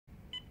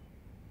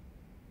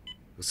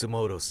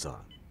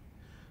Kusumoto-san,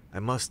 I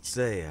must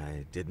say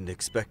I didn't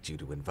expect you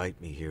to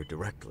invite me here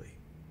directly.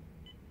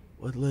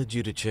 What led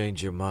you to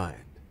change your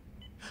mind?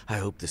 I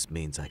hope this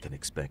means I can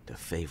expect a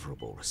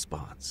favorable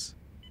response.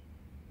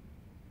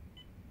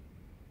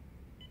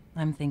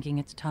 I'm thinking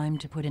it's time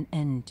to put an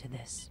end to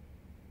this.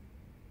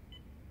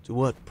 To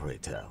what, pray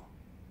tell?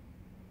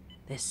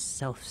 This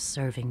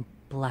self-serving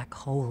black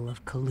hole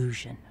of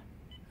collusion.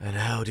 And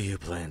how do you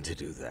plan to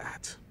do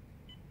that?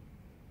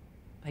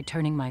 By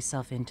turning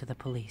myself in to the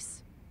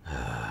police.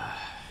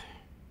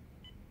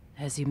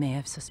 As you may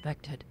have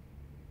suspected,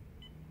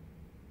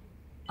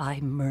 I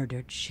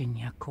murdered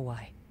Shinya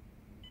Kawai.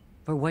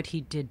 For what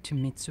he did to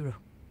Mitsuru.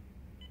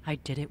 I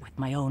did it with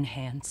my own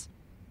hands.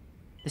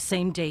 The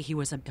same day he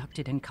was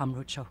abducted in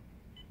Kamurocho.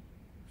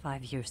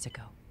 5 years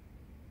ago.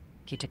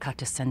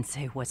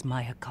 Kitakata-sensei was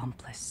my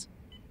accomplice.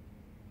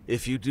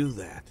 If you do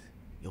that,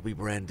 you'll be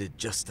branded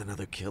just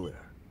another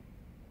killer.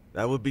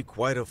 That would be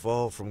quite a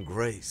fall from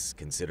grace,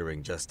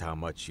 considering just how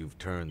much you've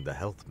turned the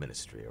health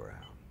ministry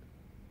around.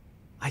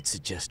 I'd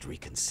suggest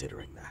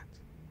reconsidering that.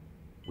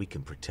 We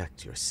can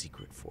protect your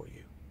secret for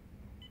you.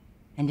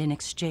 And in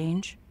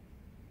exchange,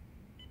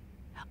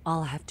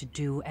 I'll have to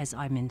do as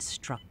I'm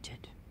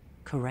instructed,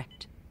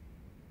 correct?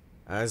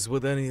 As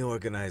with any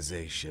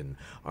organization,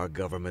 our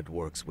government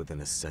works within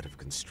a set of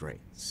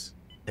constraints.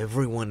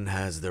 Everyone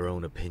has their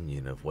own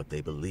opinion of what they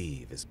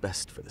believe is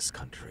best for this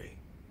country.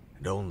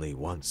 And only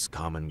once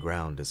common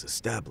ground is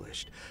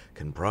established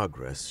can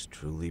progress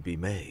truly be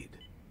made.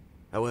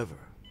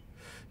 However,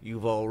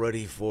 you've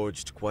already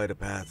forged quite a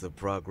path of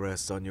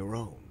progress on your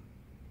own.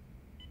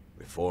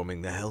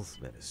 Reforming the health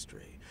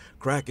ministry,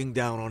 cracking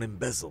down on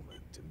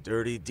embezzlement and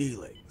dirty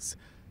dealings.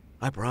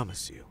 I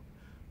promise you,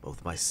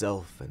 both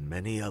myself and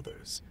many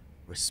others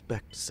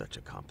respect such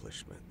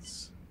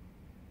accomplishments.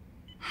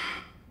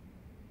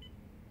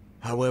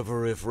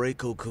 However, if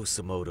Reiko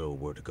Kusumoto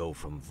were to go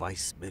from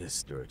vice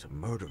minister to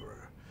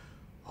murderer,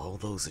 all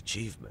those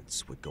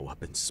achievements would go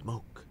up in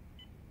smoke.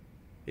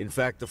 In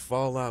fact, the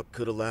fallout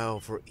could allow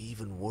for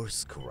even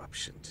worse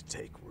corruption to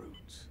take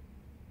root.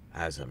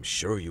 As I'm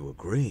sure you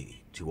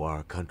agree, to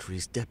our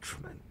country's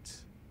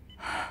detriment.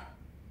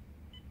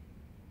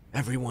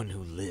 Everyone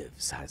who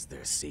lives has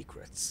their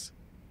secrets.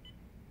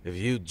 If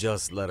you'd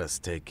just let us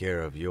take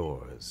care of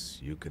yours,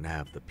 you can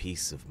have the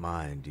peace of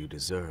mind you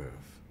deserve.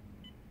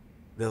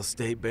 They'll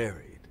stay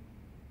buried,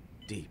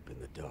 deep in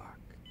the dark.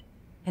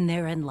 And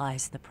therein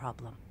lies the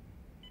problem.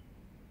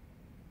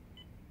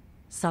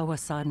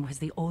 Sawa-san was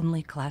the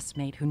only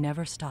classmate who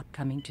never stopped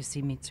coming to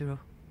see Mitsuru.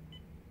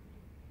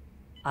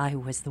 I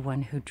was the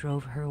one who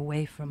drove her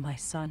away from my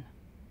son.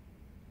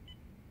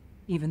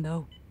 Even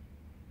though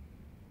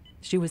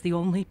she was the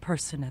only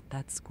person at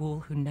that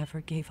school who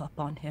never gave up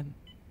on him.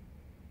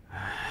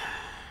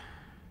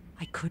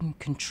 I couldn't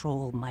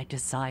control my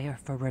desire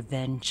for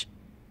revenge.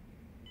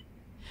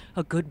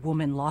 A good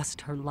woman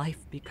lost her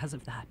life because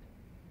of that.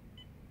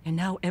 And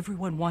now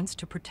everyone wants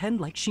to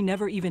pretend like she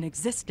never even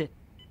existed.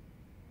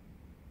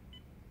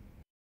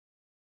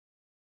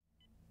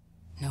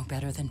 No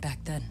better than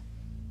back then.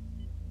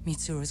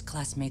 Mitsuru's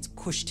classmates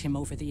pushed him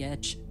over the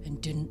edge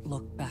and didn't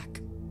look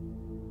back.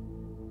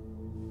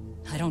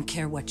 I don't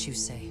care what you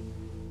say.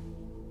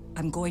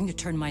 I'm going to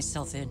turn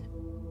myself in.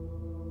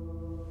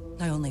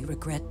 I only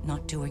regret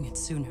not doing it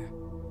sooner.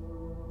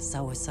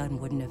 Sawa-san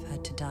wouldn't have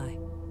had to die.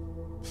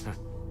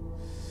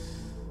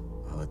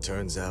 Well, it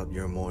turns out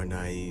you're more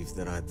naive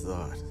than I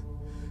thought.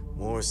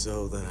 More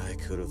so than I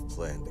could have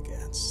planned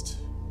against.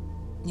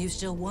 You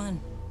still won.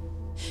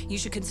 You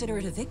should consider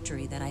it a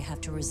victory that I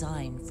have to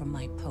resign from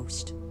my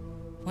post.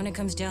 When it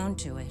comes down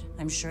to it,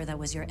 I'm sure that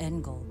was your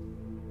end goal.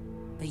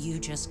 But you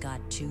just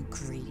got too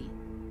greedy.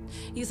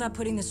 You thought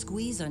putting the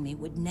squeeze on me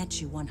would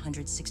net you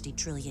 160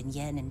 trillion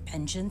yen in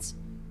pensions?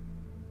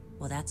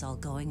 Well, that's all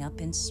going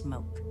up in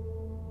smoke.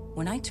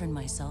 When I turn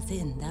myself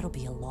in, that'll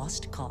be a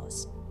lost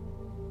cause.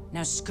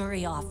 Now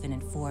scurry off and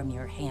inform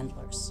your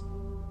handlers.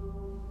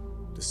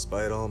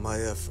 Despite all my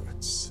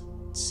efforts,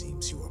 it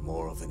seems you are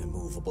more of an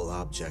immovable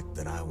object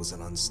than I was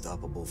an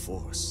unstoppable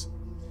force.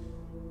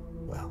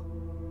 Well,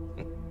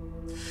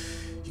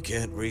 you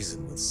can't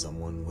reason with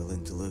someone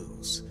willing to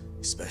lose,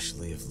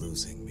 especially if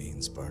losing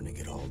means burning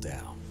it all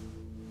down.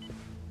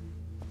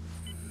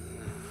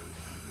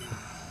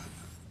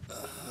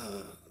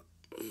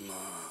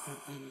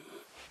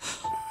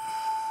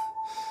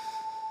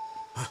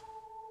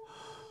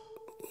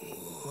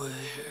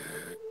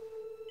 Where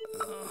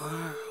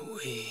are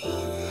we?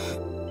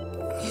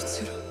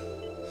 Mitsuru.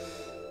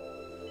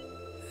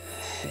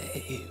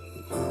 Hey,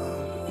 Mom.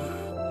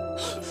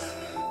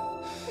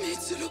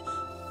 Mitsuru.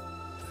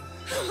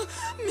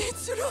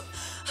 Mitsuru.